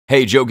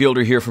Hey, Joe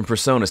Gilder here from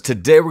PreSonus.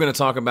 Today we're going to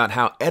talk about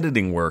how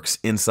editing works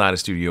inside of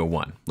Studio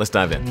One. Let's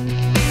dive in.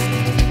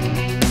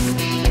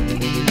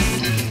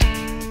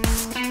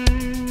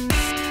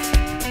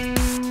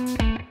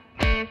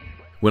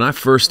 When I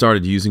first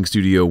started using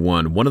Studio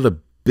One, one of the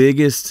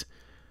biggest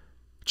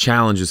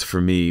challenges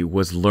for me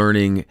was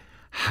learning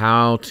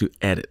how to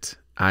edit.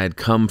 I had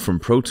come from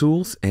Pro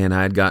Tools and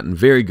I had gotten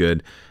very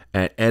good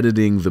at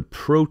editing the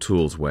Pro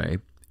Tools way.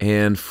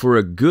 And for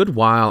a good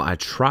while, I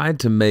tried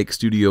to make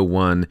Studio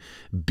One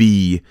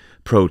be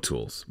Pro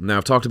Tools. Now,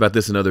 I've talked about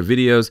this in other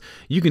videos.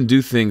 You can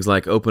do things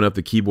like open up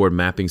the keyboard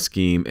mapping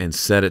scheme and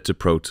set it to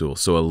Pro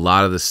Tools. So a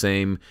lot of the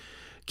same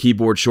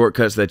keyboard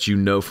shortcuts that you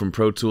know from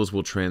Pro Tools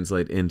will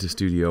translate into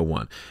Studio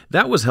One.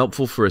 That was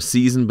helpful for a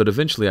season, but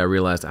eventually I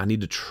realized I need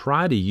to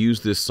try to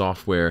use this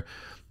software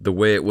the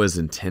way it was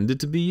intended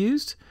to be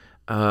used.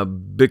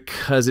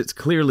 Because it's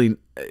clearly,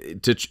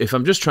 if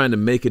I'm just trying to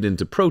make it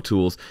into Pro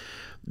Tools,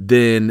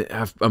 then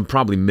I'm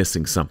probably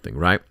missing something,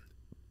 right?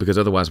 Because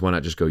otherwise, why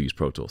not just go use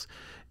Pro Tools?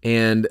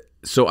 And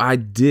so I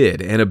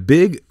did. And a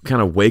big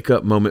kind of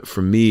wake-up moment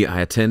for me, I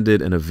attended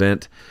an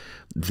event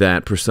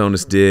that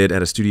PreSonus did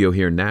at a studio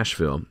here in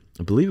Nashville.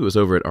 I believe it was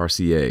over at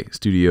RCA,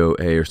 Studio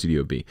A or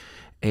Studio B.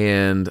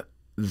 And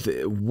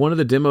one of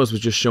the demos was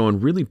just showing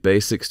really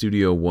basic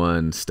Studio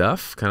One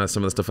stuff, kind of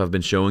some of the stuff I've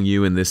been showing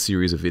you in this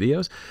series of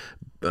videos.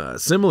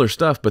 Similar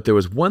stuff, but there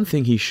was one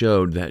thing he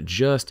showed that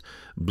just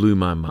blew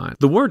my mind.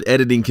 The word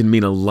editing can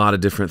mean a lot of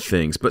different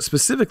things, but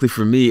specifically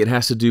for me, it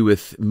has to do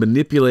with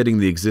manipulating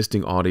the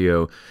existing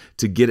audio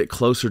to get it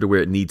closer to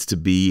where it needs to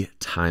be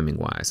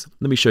timing-wise.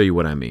 Let me show you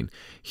what I mean.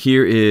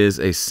 Here is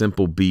a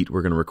simple beat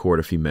we're going to record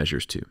a few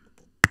measures to.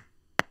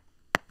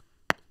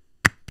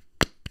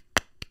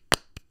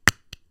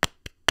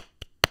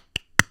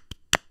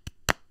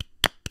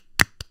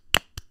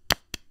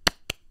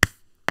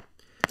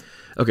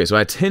 Okay, so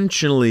I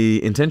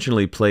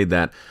intentionally played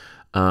that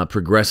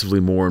progressively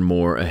more and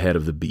more ahead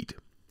of the beat.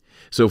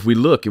 So if we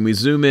look and we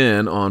zoom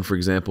in on, for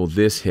example,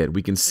 this hit,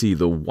 we can see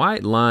the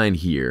white line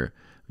here.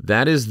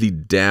 That is the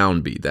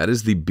downbeat. That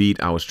is the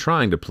beat I was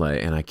trying to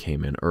play, and I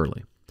came in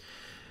early.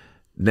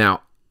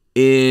 Now,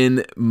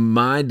 in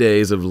my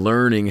days of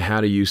learning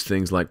how to use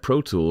things like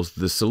Pro Tools,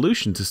 the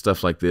solution to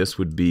stuff like this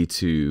would be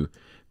to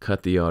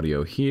cut the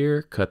audio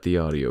here, cut the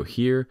audio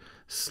here,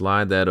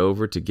 slide that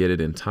over to get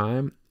it in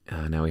time.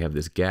 Now we have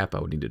this gap.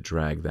 I would need to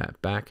drag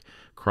that back,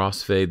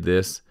 crossfade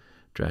this,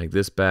 drag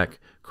this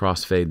back,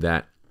 crossfade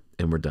that,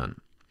 and we're done.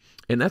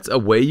 And that's a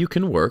way you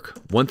can work.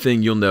 One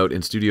thing you'll note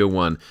in Studio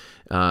One,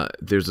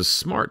 there's a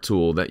smart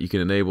tool that you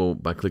can enable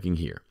by clicking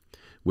here,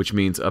 which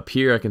means up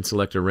here I can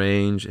select a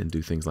range and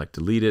do things like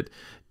delete it.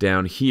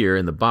 Down here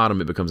in the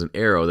bottom, it becomes an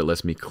arrow that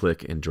lets me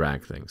click and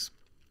drag things.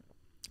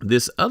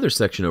 This other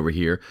section over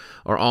here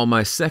are all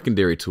my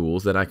secondary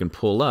tools that I can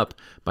pull up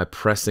by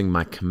pressing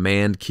my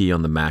command key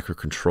on the Mac or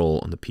control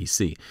on the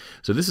PC.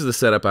 So this is the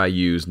setup I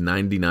use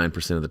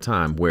 99% of the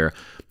time, where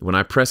when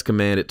I press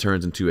command, it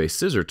turns into a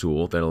scissor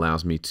tool that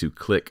allows me to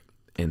click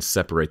and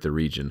separate the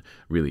region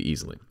really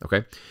easily.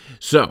 Okay,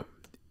 so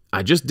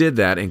I just did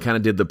that and kind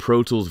of did the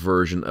Pro Tools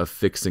version of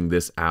fixing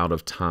this out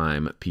of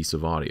time piece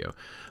of audio.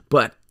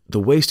 But the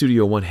way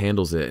Studio One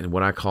handles it and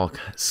what I call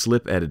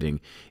slip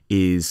editing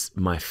is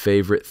my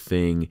favorite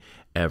thing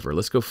ever.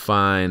 Let's go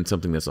find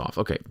something that's off.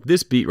 Okay,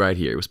 this beat right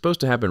here, it was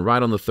supposed to happen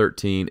right on the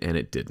 13 and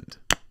it didn't.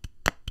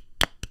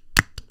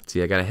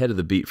 See, I got ahead of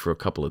the beat for a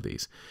couple of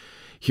these.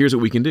 Here's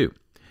what we can do.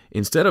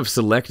 Instead of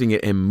selecting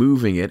it and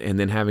moving it and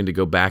then having to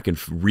go back and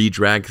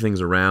re-drag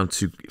things around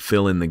to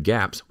fill in the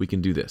gaps, we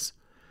can do this.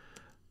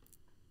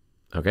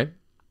 Okay,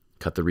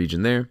 cut the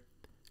region there,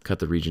 cut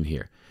the region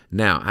here.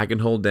 Now, I can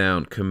hold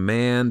down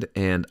Command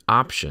and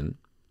Option,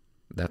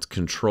 that's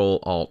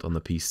Control-Alt on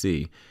the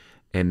PC,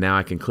 and now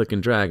I can click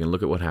and drag and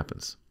look at what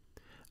happens.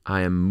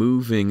 I am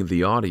moving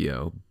the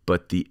audio,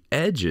 but the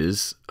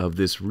edges of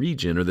this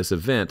region or this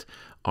event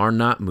are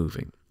not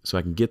moving. So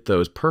I can get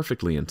those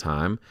perfectly in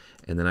time,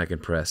 and then I can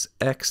press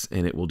X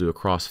and it will do a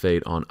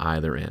crossfade on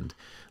either end.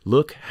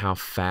 Look how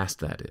fast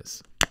that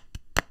is.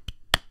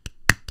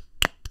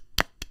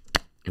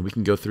 And we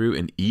can go through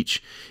and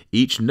each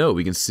note,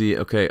 we can see,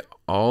 okay,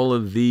 all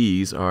of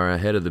these are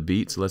ahead of the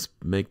beat, so let's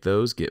make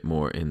those get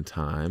more in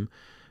time.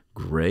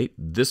 Great.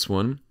 This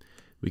one,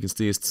 we can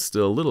see it's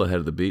still a little ahead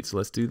of the beat, so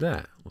let's do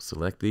that. We'll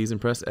select these and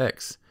press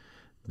X.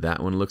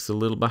 That one looks a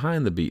little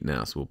behind the beat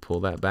now, so we'll pull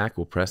that back,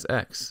 we'll press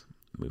X.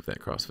 Move that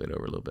crossfade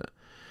over a little bit.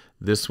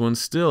 This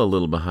one's still a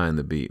little behind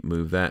the beat.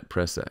 Move that,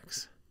 press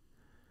X.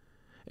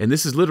 And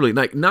this is literally,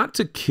 like, not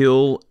to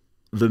kill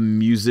the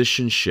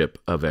musicianship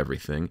of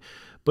everything,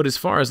 but as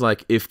far as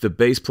like if the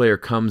bass player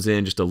comes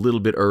in just a little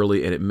bit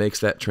early and it makes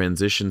that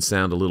transition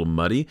sound a little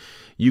muddy,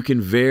 you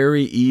can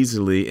very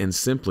easily and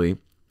simply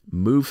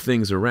move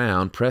things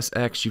around, press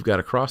X, you've got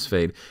a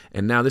crossfade,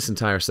 and now this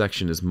entire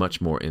section is much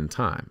more in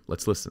time.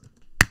 Let's listen.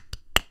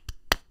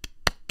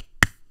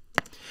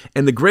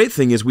 And the great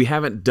thing is we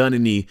haven't done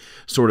any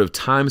sort of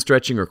time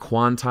stretching or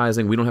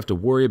quantizing. We don't have to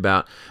worry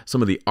about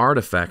some of the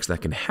artifacts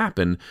that can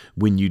happen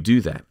when you do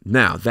that.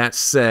 Now, that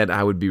said,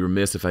 I would be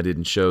remiss if I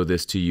didn't show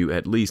this to you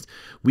at least.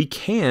 We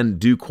can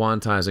do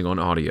quantizing on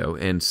audio,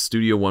 and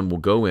Studio One will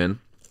go in,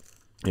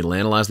 it'll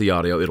analyze the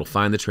audio, it'll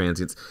find the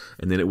transients,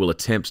 and then it will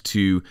attempt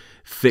to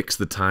fix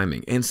the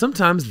timing. And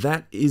sometimes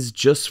that is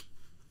just,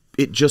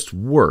 it just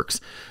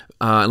works.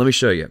 Let me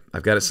show you.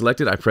 I've got it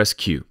selected, I press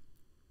Q.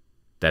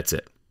 That's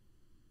it.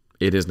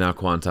 It has now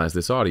quantized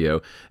this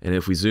audio, and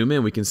if we zoom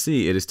in, we can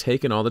see it has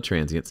taken all the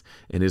transients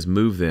and has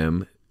moved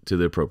them to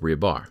the appropriate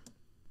bar.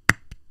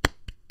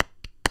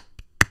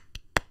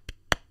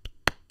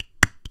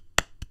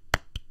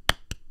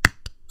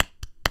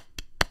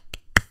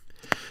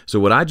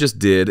 So what I just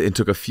did, and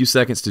took a few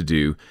seconds to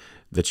do,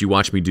 that you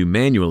watch me do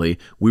manually,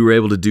 we were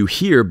able to do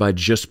here by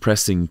just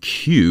pressing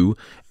Q,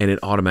 and it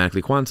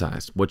automatically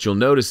quantized. What you'll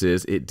notice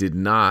is it did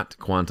not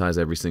quantize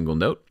every single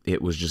note.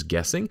 It was just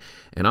guessing.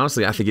 And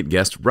honestly, I think it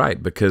guessed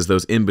right, because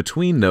those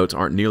in-between notes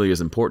aren't nearly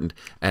as important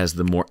as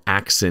the more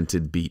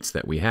accented beats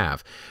that we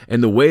have.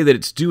 And the way that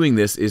it's doing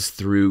this is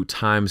through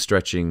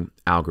time-stretching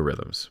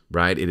algorithms,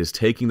 right? It is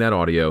taking that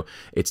audio,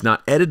 it's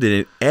not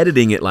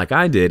editing it like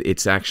I did,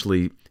 it's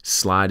actually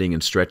sliding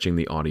and stretching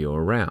the audio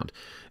around.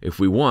 If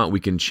we want,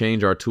 we can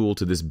change our tool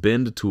to this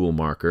bend tool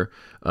marker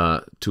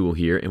tool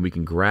here, and we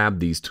can grab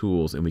these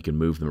tools and we can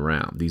move them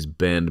around. These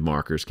bend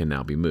markers can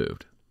now be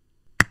moved.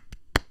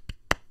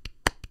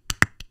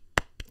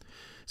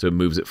 So it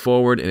moves it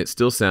forward, and it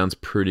still sounds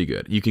pretty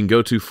good. You can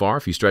go too far.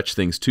 If you stretch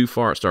things too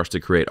far, it starts to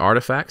create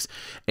artifacts.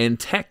 And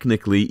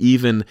technically,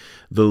 even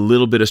the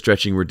little bit of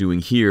stretching we're doing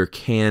here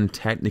can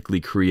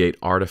technically create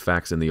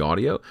artifacts in the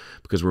audio,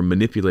 because we're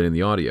manipulating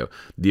the audio.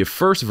 The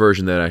first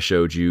version that I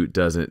showed you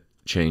doesn't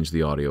change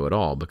the audio at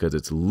all, because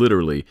it's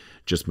literally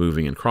just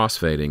moving and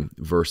crossfading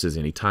versus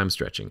any time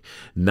stretching.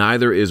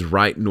 Neither is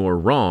right nor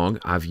wrong.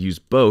 I've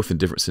used both in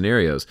different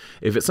scenarios.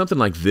 If it's something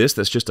like this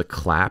that's just a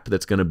clap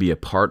that's going to be a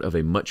part of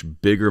a much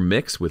bigger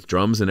mix with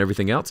drums and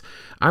everything else,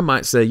 I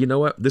might say, you know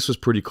what, this was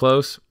pretty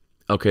close.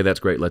 Okay, that's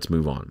great, let's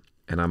move on.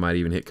 And I might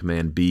even hit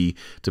Command B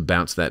to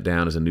bounce that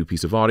down as a new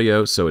piece of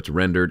audio, so it's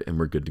rendered and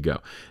we're good to go.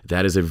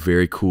 That is a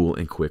very cool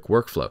and quick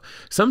workflow.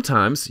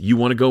 Sometimes you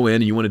want to go in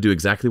and you want to do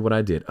exactly what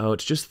I did. Oh,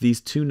 it's just these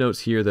two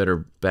notes here that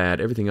are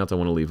bad. Everything else I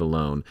want to leave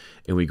alone,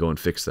 and we go and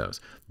fix those.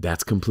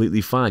 That's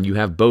completely fine. You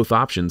have both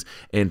options,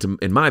 and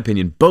in my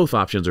opinion, both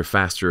options are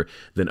faster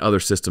than other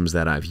systems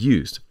that I've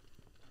used.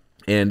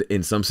 And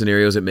in some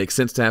scenarios, it makes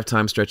sense to have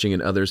time stretching.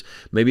 In others,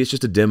 maybe it's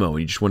just a demo and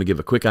you just want to give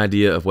a quick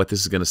idea of what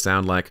this is going to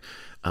sound like.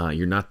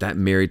 You're not that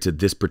married to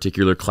this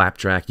particular clap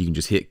track. You can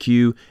just hit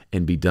Q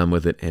and be done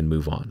with it and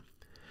move on.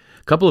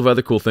 A couple of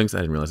other cool things. I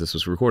didn't realize this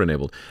was record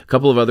enabled. A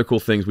couple of other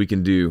cool things we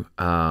can do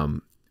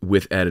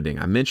with editing.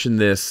 I mentioned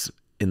this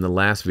in the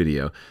last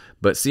video,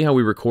 but see how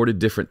we recorded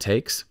different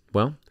takes?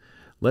 Well,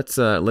 let's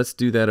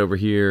do that over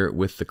here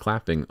with the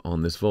clapping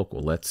on this vocal.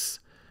 Let's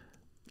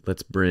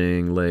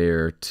bring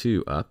layer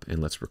 2 up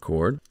and let's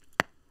record.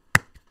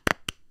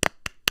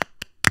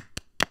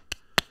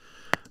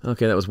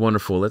 Okay, that was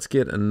wonderful. Let's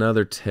get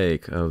another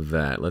take of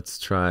that. Let's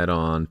try it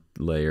on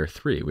layer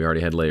 3. We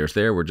already had layers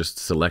there. We're just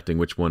selecting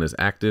which one is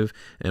active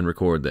and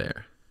record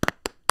there.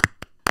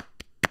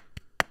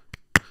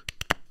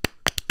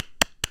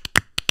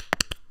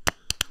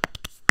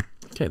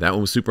 Okay, that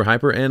one was super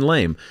hyper and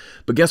lame.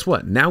 But guess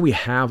what? Now we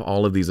have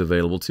all of these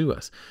available to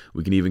us.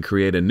 We can even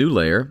create a new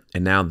layer,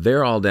 and now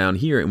they're all down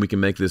here, and we can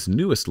make this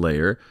newest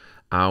layer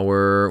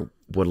our,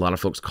 what a lot of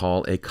folks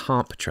call a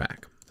comp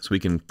track. So we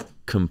can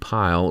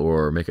compile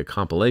or make a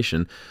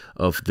compilation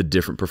of the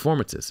different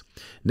performances.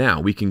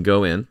 Now we can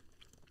go in,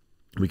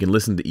 we can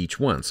listen to each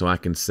one. So I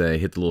can say,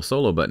 hit the little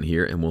solo button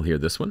here, and we'll hear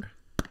this one.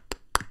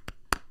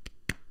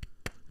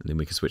 And then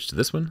we can switch to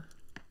this one.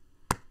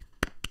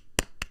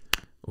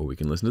 Or we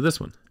can listen to this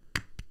one.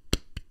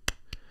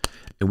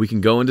 And we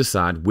can go and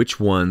decide which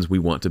ones we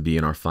want to be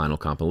in our final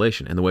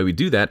compilation. And the way we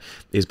do that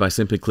is by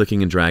simply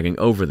clicking and dragging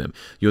over them.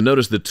 You'll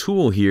notice the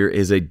tool here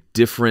is a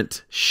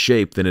different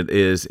shape than it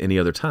is any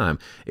other time.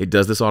 It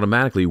does this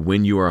automatically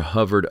when you are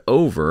hovered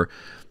over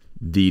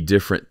the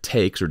different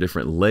takes or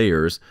different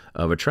layers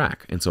of a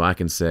track. And so I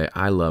can say,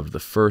 I love the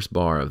first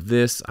bar of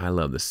this, I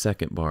love the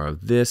second bar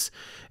of this,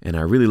 and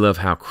I really love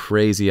how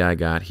crazy I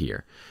got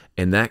here.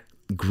 And that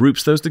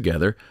groups those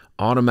together,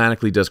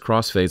 automatically does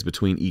crossfades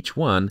between each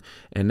one,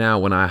 and now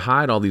when I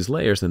hide all these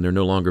layers and they're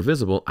no longer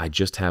visible, I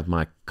just have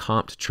my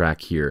comped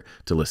track here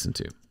to listen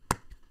to.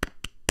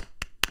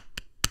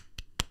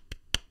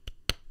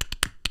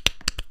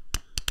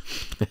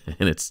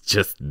 And it's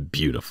just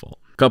beautiful.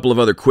 A couple of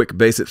other quick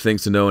basic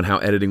things to know and how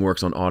editing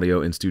works on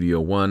audio in Studio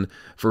One.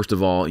 First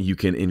of all, you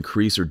can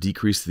increase or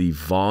decrease the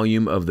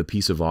volume of the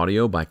piece of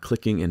audio by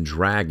clicking and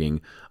dragging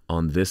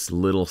on this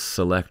little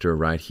selector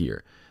right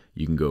here.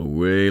 You can go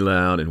way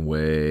loud and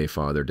way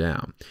farther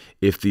down.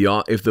 If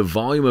the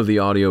volume of the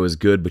audio is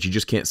good, but you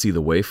just can't see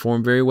the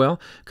waveform very well,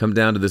 come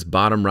down to this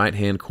bottom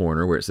right-hand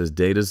corner where it says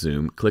Data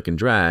Zoom, click and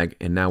drag,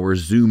 and now we're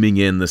zooming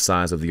in the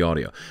size of the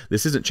audio.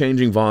 This isn't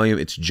changing volume,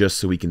 it's just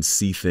so we can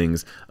see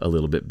things a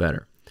little bit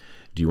better.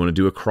 Do you want to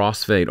do a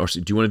crossfade, or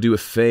do you want to do a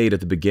fade at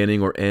the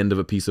beginning or end of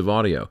a piece of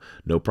audio?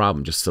 No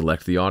problem, just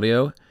select the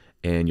audio,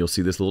 and you'll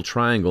see this little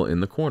triangle in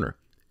the corner.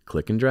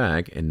 Click and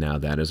drag, and now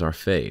that is our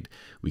fade.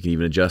 We can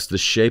even adjust the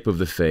shape of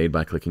the fade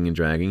by clicking and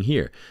dragging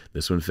here.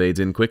 This one fades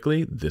in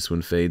quickly, this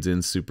one fades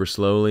in super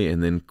slowly,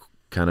 and then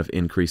kind of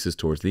increases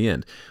towards the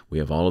end. We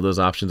have all of those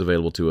options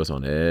available to us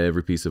on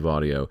every piece of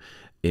audio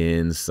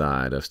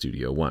inside of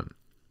Studio One.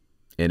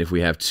 And if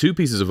we have two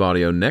pieces of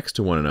audio next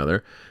to one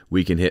another,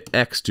 we can hit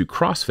X to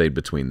crossfade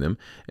between them,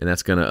 and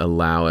that's going to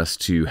allow us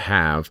to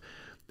have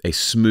a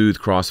smooth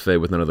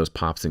crossfade with none of those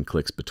pops and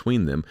clicks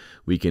between them.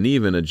 We can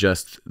even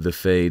adjust the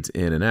fades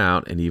in and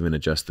out and even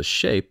adjust the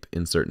shape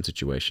in certain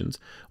situations,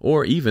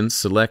 or even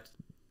select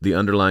the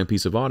underlying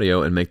piece of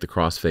audio and make the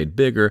crossfade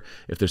bigger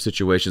if there's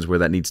situations where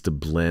that needs to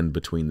blend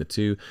between the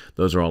two.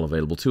 Those are all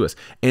available to us.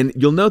 And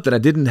you'll note that I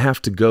didn't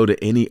have to go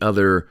to any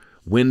other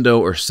window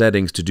or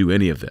settings to do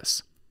any of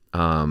this.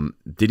 Didn't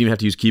even have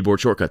to use keyboard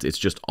shortcuts. It's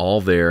just all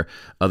there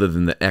other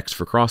than the X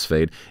for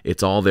crossfade.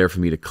 It's all there for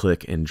me to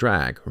click and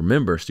drag.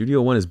 Remember,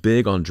 Studio One is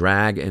big on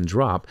drag and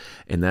drop,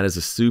 and that is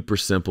a super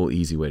simple,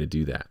 easy way to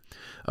do that.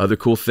 Other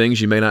cool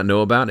things you may not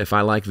know about, if I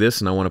like this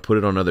and I want to put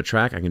it on another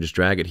track, I can just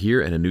drag it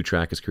here and a new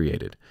track is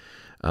created.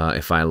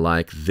 If I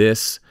like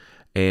this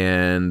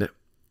and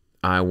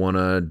I want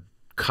to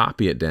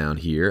copy it down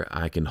here,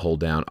 I can hold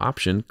down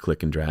Option,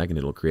 click and drag, and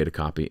it'll create a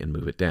copy and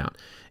move it down.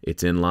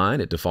 It's in line.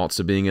 It defaults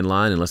to being in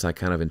line unless I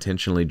kind of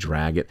intentionally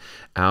drag it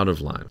out of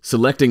line.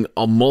 Selecting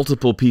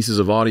multiple pieces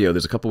of audio,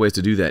 there's a couple ways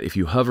to do that. If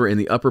you hover in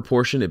the upper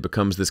portion, it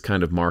becomes this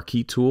kind of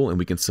marquee tool, and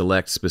we can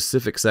select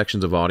specific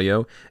sections of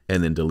audio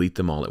and then delete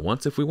them all at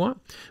once if we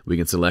want. We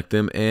can select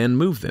them and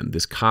move them.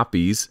 This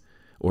copies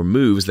or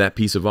moves that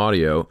piece of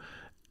audio.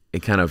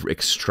 It kind of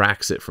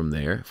extracts it from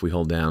there. If we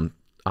hold down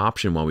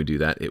Option while we do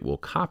that, it will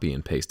copy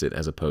and paste it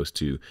as opposed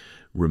to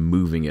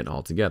removing it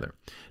altogether.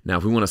 Now,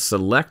 if we want to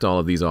select all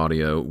of these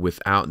audio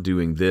without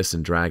doing this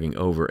and dragging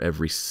over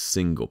every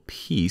single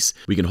piece,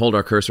 we can hold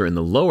our cursor in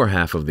the lower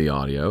half of the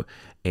audio,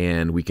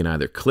 and we can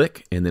either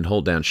click and then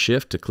hold down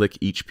Shift to click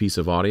each piece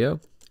of audio,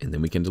 and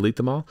then we can delete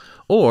them all.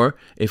 Or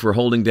if we're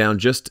holding down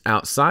just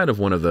outside of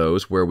one of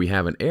those where we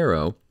have an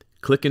arrow,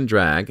 click and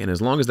drag, and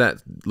as long as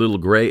that little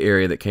gray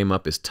area that came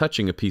up is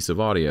touching a piece of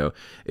audio,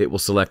 it will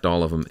select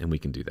all of them, and we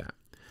can do that.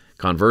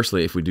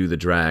 Conversely, if we do the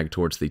drag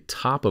towards the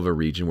top of a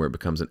region where it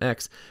becomes an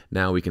X,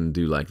 now we can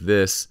do like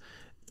this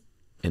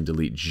and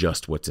delete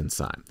just what's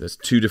inside. There's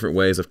two different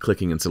ways of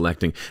clicking and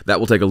selecting. That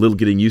will take a little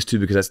getting used to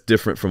because that's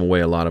different from the way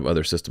a lot of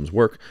other systems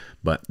work,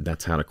 but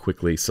that's how to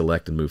quickly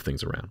select and move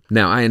things around.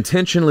 Now, I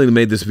intentionally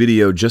made this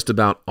video just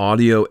about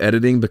audio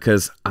editing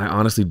because I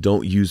honestly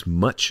don't use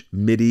much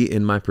MIDI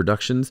in my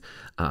productions.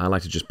 I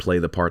like to just play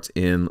the parts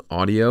in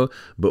audio,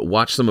 but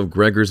watch some of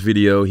Gregor's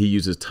video. He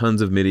uses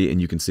tons of MIDI,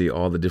 and you can see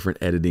all the different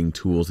editing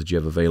tools that you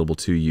have available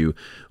to you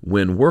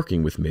when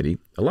working with MIDI.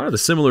 A lot of the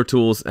similar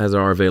tools as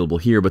are available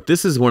here, but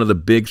this is one of the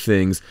big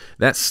things.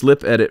 That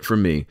slip edit for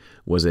me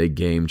was a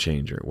game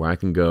changer, where I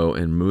can go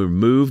and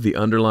remove the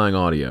underlying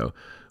audio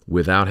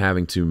without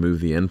having to move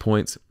the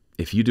endpoints.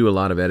 If you do a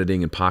lot of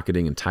editing and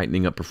pocketing and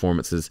tightening up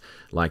performances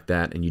like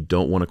that and you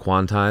don't want to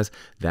quantize,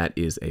 that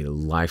is a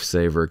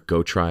lifesaver.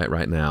 Go try it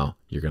right now.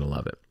 You're going to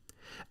love it.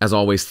 As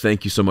always,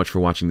 thank you so much for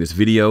watching this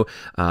video.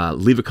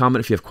 Leave a comment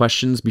if you have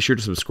questions. Be sure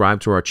to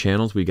subscribe to our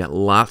channels. We got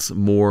lots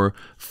more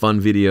fun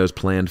videos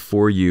planned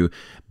for you.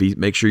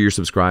 Make sure you're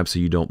subscribed so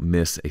you don't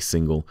miss a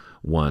single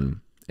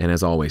one. And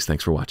as always,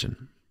 thanks for watching.